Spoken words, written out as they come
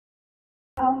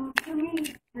For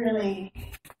me, really,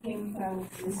 Game of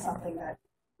Thrones is something that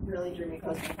really drew me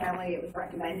close to my family. It was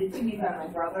recommended to me by my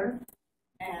brother,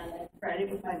 and I read it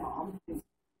with my mom, who's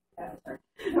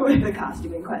with the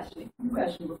costuming question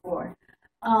before.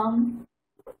 And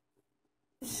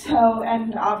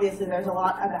obviously there's a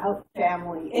lot about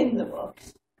family in the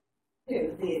books,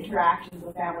 too. The interactions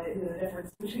with family, the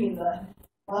difference between the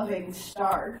loving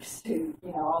Starks, who,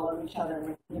 all love each other,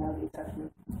 with, the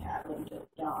exception of Catelyn and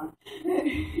John.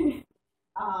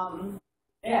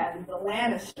 And the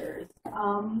Lannisters.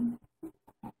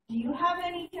 Do you have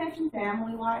any connection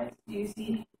family-wise? Do you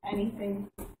see anything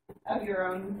of your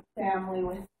own family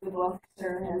with the books,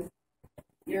 or has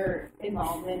your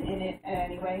involvement in it in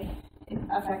any way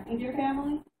affected your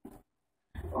family?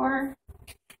 Or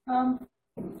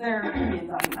their opinions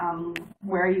on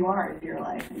where you are in your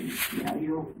life and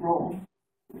your role,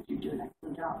 which you do an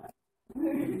excellent job at.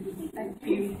 Thank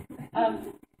you.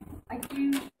 I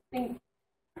do think,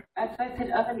 as I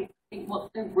said earlier, I think what's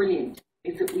so brilliant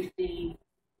is that we see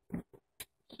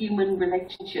human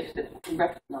relationships that we can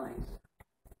recognise.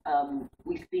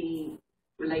 We see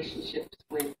relationships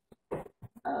with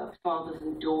fathers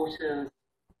and daughters,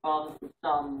 fathers and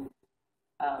sons,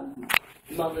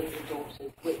 mothers and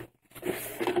daughters.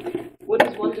 What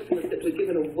is wonderful is that we're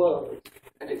given a world,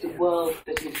 and it's a world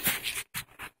that is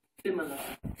similar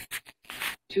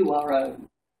to our own,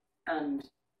 and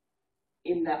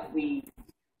in that we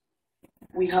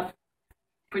have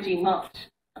pretty much,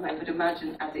 and I would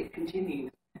imagine as it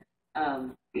continues,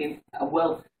 in a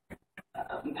world,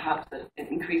 perhaps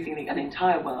increasingly an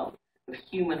entire world of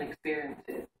human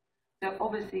experiences. So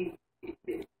obviously,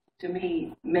 to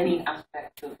me, many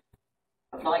aspects of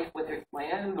life, whether it's my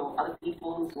own or other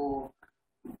people's or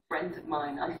friends of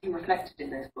mine, I see reflected in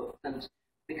those books. And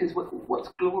because what's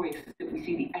glorious is that we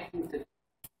see the essence of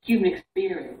human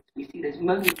experience. We see those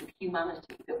moments of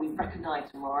humanity that we recognise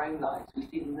from our own lives. We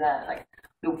see them there, like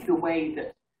the way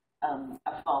that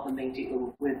a father may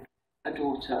deal with a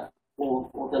daughter, or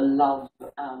the love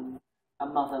a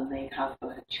mother may have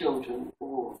for her children,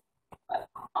 or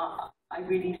I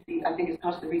really see. I think it's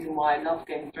part of the reason why I love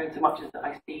Game of Thrones so much is that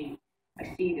I see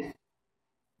this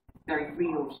very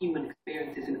real human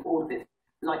experiences in all of its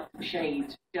light and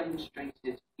shade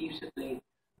demonstrated beautifully.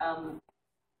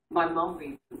 My mum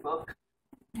reads the book,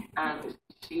 and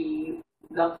she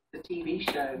loves the TV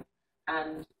show,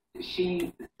 and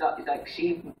she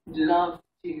loves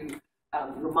to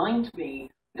remind me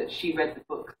that she read the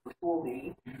book before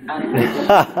me and the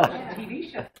TV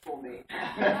show before me.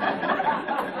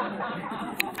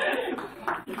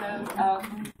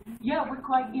 Yeah, we're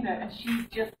quite, and she's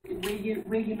just,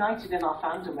 we're united in our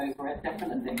fandom over it,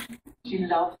 definitely. She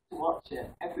loves to watch it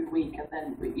every week, and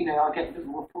then, I'll get a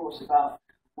little report about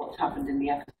what's happened in the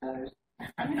episode.